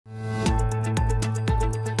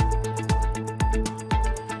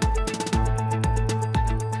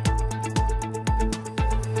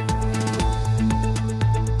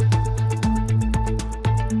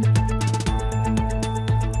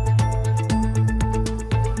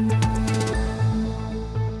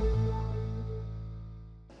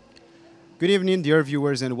Good evening, dear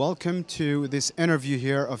viewers, and welcome to this interview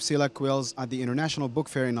here of Sila Quills at the International Book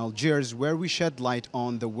Fair in Algiers, where we shed light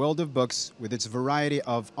on the world of books with its variety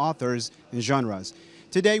of authors and genres.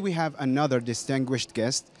 Today we have another distinguished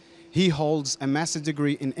guest. He holds a master's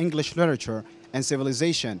degree in English literature and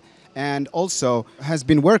civilization, and also has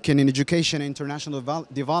been working in education and international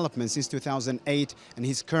development since 2008, and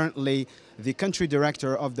he's currently the country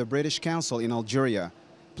director of the British Council in Algeria.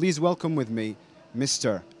 Please welcome with me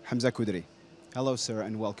Mr. Hamza Koudri. Hello, sir,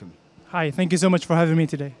 and welcome. Hi, thank you so much for having me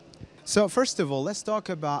today. So first of all, let's talk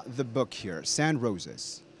about the book here, Sand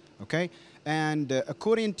Roses, okay? And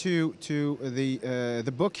according to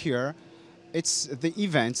the book here, it's the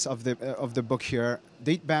events of the book here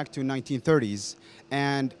date back to 1930s,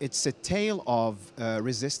 and it's a tale of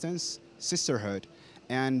resistance, sisterhood,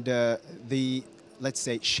 and the, let's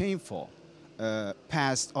say, shameful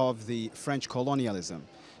past of the French colonialism.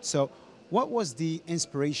 So what was the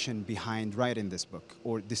inspiration behind writing this book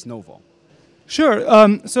or this novel? Sure.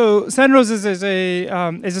 So Sand Roses is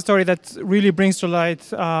a story that really brings to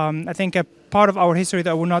light, I think, a part of our history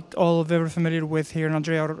that we're not all very familiar with here in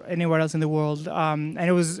Algeria or anywhere else in the world. And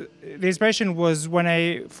the inspiration was when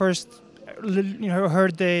I first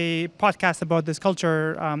heard the podcast about this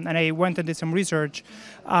culture, and I went and did some research,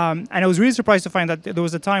 and I was really surprised to find that there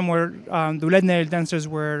was a time where the Nile dancers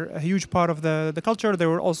were a huge part of the culture. They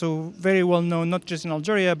were also very well known, not just in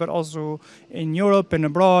Algeria, but also in Europe and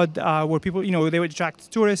abroad, where people, they would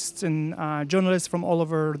attract tourists and journalists from all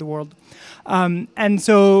over the world. And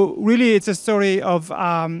so really it's a story of,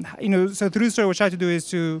 so through the story what I try to do is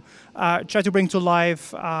to try to bring to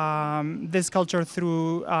life this culture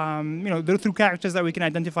through, through characters that we can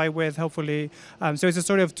identify with, hopefully. So it's a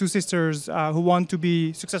story of two sisters who want to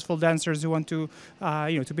be successful dancers, who want to,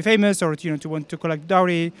 to be famous or, to want to collect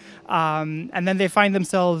dowry. And then they find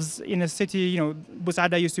themselves in a city,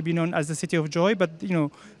 Boussaada used to be known as the city of joy, but,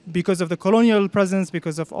 because of the colonial presence,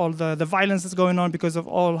 because of all the violence that's going on, because of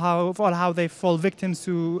all how they fall victims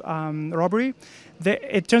to robbery,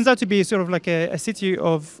 it turns out to be sort of like a city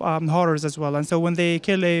of horrors as well. And so when they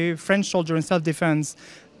kill a French soldier in self-defense,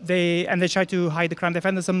 they try to hide the crime. They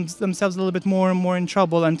find themselves a little bit more and more in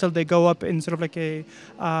trouble until they go up in sort of like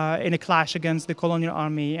in a clash against the colonial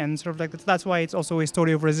army, and sort of like that's why it's also a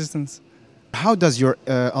story of resistance. How does your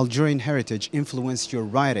Algerian heritage influence your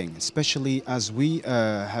writing, especially as we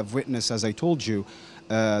have witnessed, as I told you,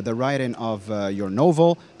 the writing of your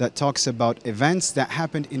novel that talks about events that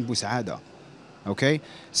happened in Boussaada? Okay,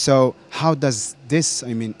 so how does this,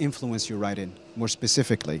 influence your writing more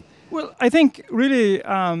specifically? Well, I think really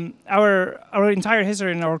our entire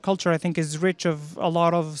history and our culture, I think, is rich of a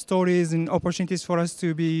lot of stories and opportunities for us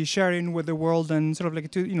to be sharing with the world, and sort of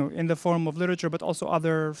like in the form of literature, but also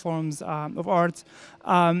other forms of art.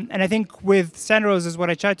 And I think with Sand Roses, what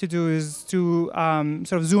I try to do is to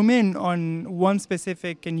sort of zoom in on one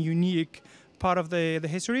specific and unique part of the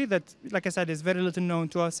history that, like I said, is very little known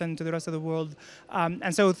to us and to the rest of the world.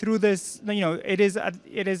 And so through this, it is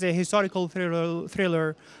a historical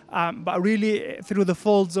thriller, but really through the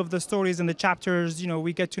folds of the stories and the chapters,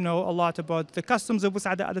 we get to know a lot about the customs of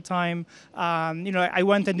Boussaada at the time. I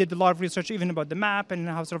went and did a lot of research even about the map and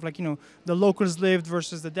how sort of like, the locals lived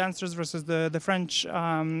versus the dancers versus the French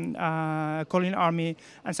colonial army.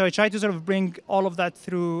 And so I try to sort of bring all of that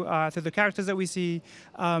through the characters that we see.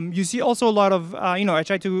 You see also a lot of, I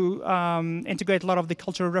try to integrate a lot of the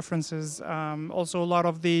cultural references, also a lot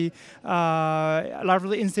of the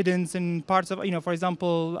incidents and parts of, for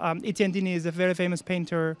example, Etienne Dini is a very famous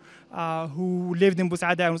painter who lived in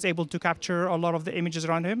Boussaada and was able to capture a lot of the images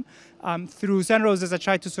around him. Through Sand Roses, I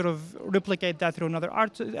tried to sort of replicate that through another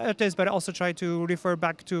artist, but I also tried to refer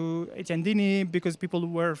back to Etienne Dini because people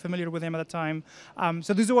were familiar with him at the time.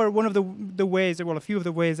 So these were one of the ways, well, a few of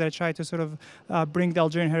the ways that I tried to sort of bring the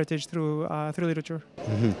Algerian heritage through literature.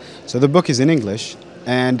 Mm-hmm. So the book is in English,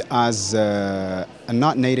 and as a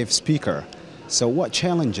not native speaker, so what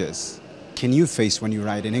challenges can you face when you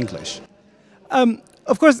write in English?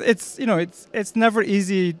 Of course, it's never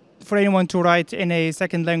easy for anyone to write in a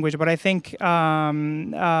second language, but I think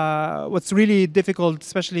what's really difficult,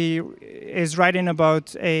 especially, is writing about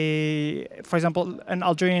for example, an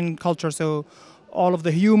Algerian culture. So all of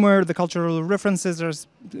the humor, the cultural references are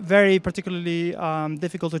very particularly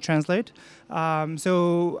difficult to translate.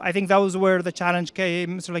 So I think that was where the challenge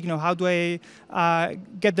came. So like, how do I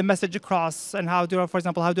get the message across, and for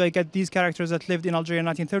example, how do I get these characters that lived in Algeria in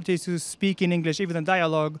 1930s to speak in English, even in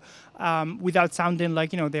dialogue, without sounding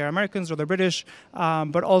like, they're Americans or they're British,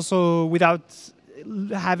 but also without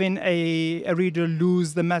having a reader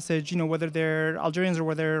lose the message, whether they're Algerians or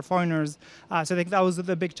whether they're foreigners. So I think that was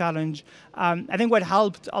the big challenge. I think what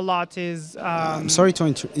helped a lot is... I'm sorry to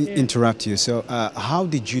interrupt you. So how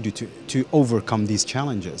did you do to overcome these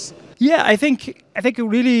challenges? Yeah, I think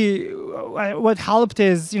really what helped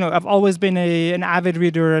is, I've always been an avid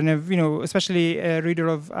reader, and especially a reader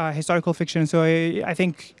of historical fiction. So I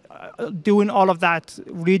think doing all of that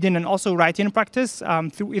reading and also writing practice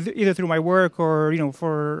through either through my work or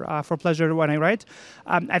for pleasure when I write,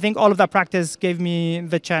 I think all of that practice gave me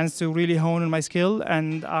the chance to really hone on my skill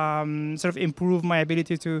and sort of improve my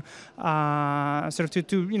ability to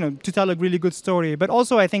to tell a really good story. But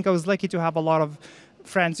also I think I was lucky to have a lot of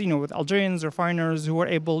friends, with Algerians or foreigners who were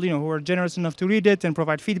able, who were generous enough to read it and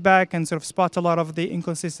provide feedback and sort of spot a lot of the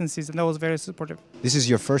inconsistencies, and that was very supportive. This is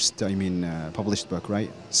your first, published book, right?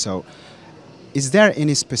 So, is there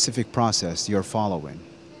any specific process you're following?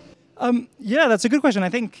 Yeah, that's a good question. I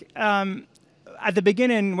think at the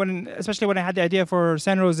beginning, especially when I had the idea for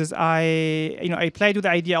Sand Roses, I played with the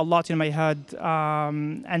idea a lot in my head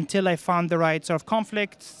until I found the right sort of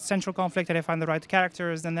central conflict, and I found the right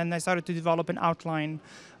characters, and then I started to develop an outline.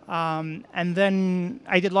 And then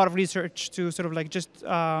I did a lot of research to sort of just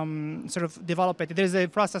sort of develop it. There's a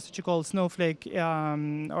process that you call snowflake,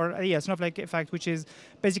 snowflake effect, which is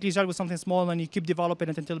basically you start with something small and you keep developing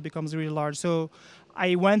it until it becomes really large. So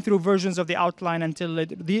I went through versions of the outline until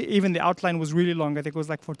even the outline was really long. I think it was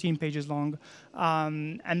like 14 pages long.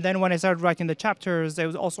 And then when I started writing the chapters, I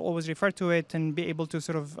was also always refer to it and be able to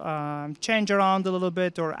sort of change around a little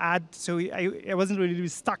bit or add. So I wasn't really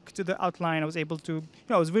stuck to the outline. I was able to,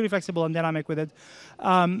 I was really flexible and dynamic with it.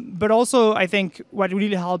 But also, I think what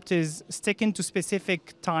really helped is sticking to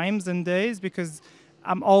specific times and days, because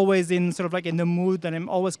I'm always in sort of in the mood, and I'm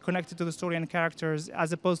always connected to the story and characters,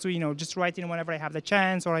 as opposed to, just writing whenever I have the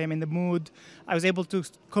chance or I am in the mood. I was able to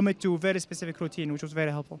commit to a very specific routine, which was very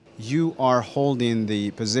helpful. You are holding the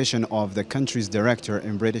position of the country's director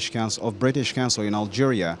in British Council in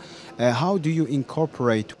Algeria. How do you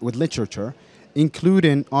incorporate with literature,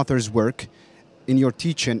 including authors' work, in your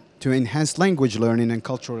teaching to enhance language learning and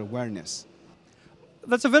cultural awareness?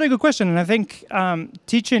 That's a very good question, and I think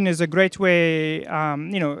teaching is a great way. I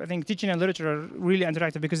think teaching and literature are really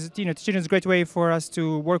interactive, because teaching is a great way for us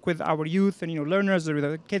to work with our youth and learners, or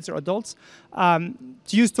with kids or adults, to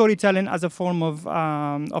use storytelling as a form of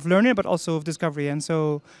learning, but also of discovery. And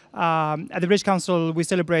so, at the British Council, we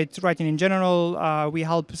celebrate writing in general. We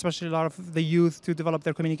help, especially a lot of the youth, to develop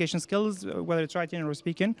their communication skills, whether it's writing or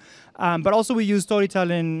speaking. But also, we use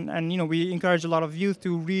storytelling, and we encourage a lot of youth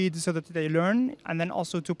to read so that they learn, and then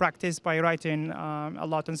also to practice by writing a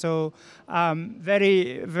lot. And so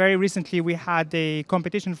very, very recently we had a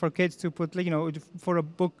competition for kids to put, for a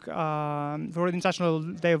book, for the International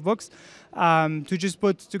Day of Books, to just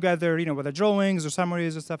put together, whether drawings or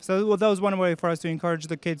summaries or stuff. So that was one way for us to encourage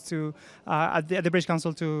the kids to, at the British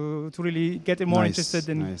Council, to really get more interested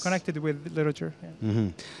and connected with literature. Yeah. Mm-hmm.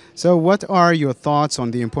 So what are your thoughts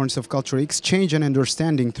on the importance of cultural exchange and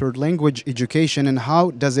understanding through language education, and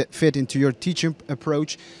how does it fit into your teaching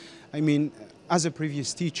approach? I mean, as a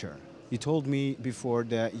previous teacher, you told me before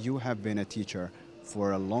that you have been a teacher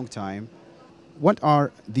for a long time. What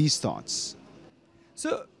are these thoughts?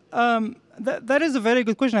 So that is a very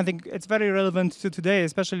good question. I think it's very relevant to today,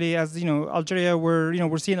 especially as Algeria,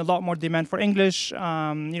 we're seeing a lot more demand for English.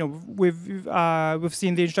 We've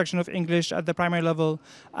seen the introduction of English at the primary level.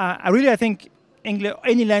 I think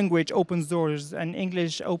any language opens doors, and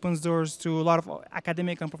English opens doors to a lot of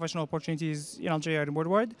academic and professional opportunities in Algeria and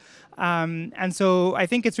worldwide. And so I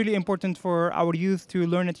think it's really important for our youth to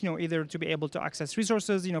learn it, either to be able to access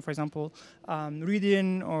resources, for example,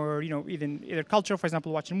 reading, or, either culture, for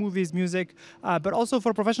example, watching movies, music, but also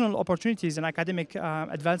for professional opportunities and academic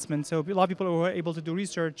advancement. So a lot of people who are able to do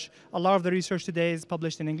research, a lot of the research today is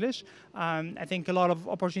published in English. I think a lot of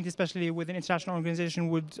opportunities, especially with an international organization,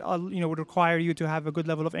 would require you to have a good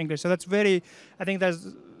level of English. So that's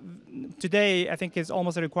today, I think, is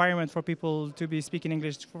almost a requirement for people to be speaking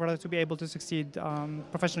English for us to be able to succeed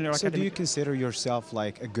professionally or academically. So do you consider yourself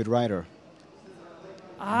like a good writer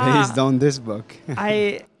based on this book?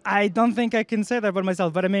 I don't think I can say that about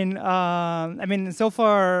myself, but I mean, so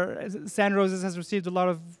far, Sand Roses has received a lot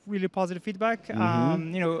of really positive feedback.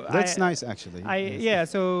 That's nice, actually.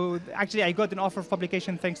 So actually, I got an offer of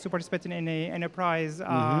publication thanks to participating in a prize,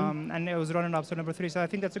 and it was runner-up, so number 3. So I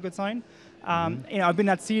think that's a good sign. I've been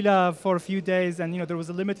at Sila for a few days, and there was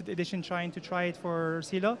a limited edition trying to try it for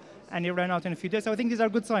Sila, and it ran out in a few days. So I think these are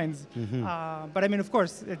good signs. But I mean, of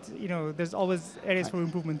course, there's always areas for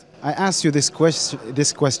improvement. I asked you this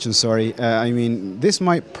question question, sorry. I mean, this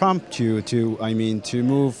might prompt you to, to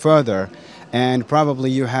move further, and probably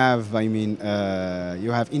you have,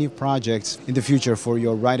 you have any projects in the future for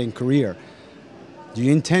your writing career. Do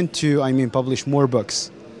you intend to, publish more books?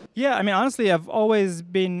 Yeah, I mean, honestly, I've always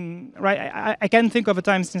been right. I can't think of a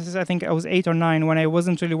time since I think I was 8 or 9 when I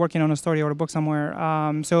wasn't really working on a story or a book somewhere.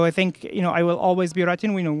 So I think I will always be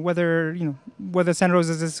writing. Whether Sun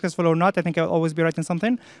Roses is successful or not, I think I'll always be writing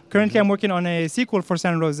something. Currently, I'm working on a sequel for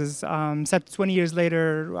Sun Roses, set 20 years later,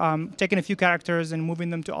 taking a few characters and moving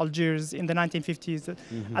them to Algiers in the 1950s,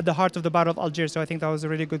 at the heart of the Battle of Algiers. So I think that was a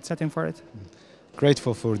really good setting for it.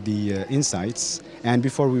 Grateful for the insights. And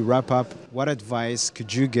before we wrap up, what advice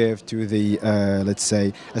could you give to the, let's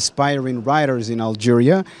say, aspiring writers in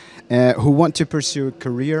Algeria who want to pursue a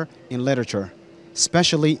career in literature,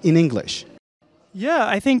 especially in English? Yeah,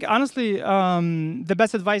 I think honestly, the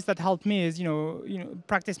best advice that helped me is,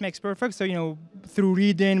 practice makes perfect. So, through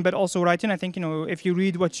reading, but also writing, I think, if you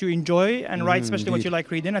read what you enjoy and write, especially what you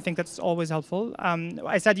like reading, I think that's always helpful.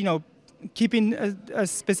 I said, keeping a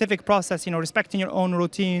specific process, respecting your own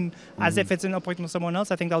routine as if it's an appointment with someone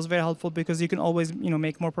else. I think that was very helpful because you can always,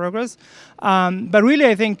 make more progress. But really,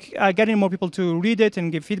 I think getting more people to read it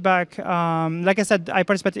and give feedback. Like I said, I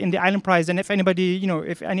participated in the Island Prize, and if anybody,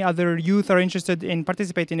 if any other youth are interested in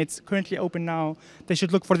participating, it's currently open now. They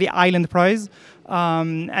should look for the Island Prize.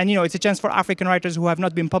 And it's a chance for African writers who have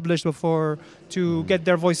not been published before to get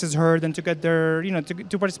their voices heard and to get their,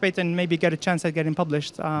 to participate and maybe get a chance at getting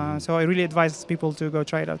published. So I really advise people to go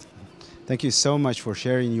try it out. Thank you so much for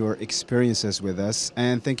sharing your experiences with us.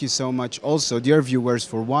 And thank you so much also, dear viewers,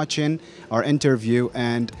 for watching our interview.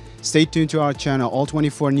 And stay tuned to our channel, All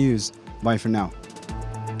 24 News. Bye for now.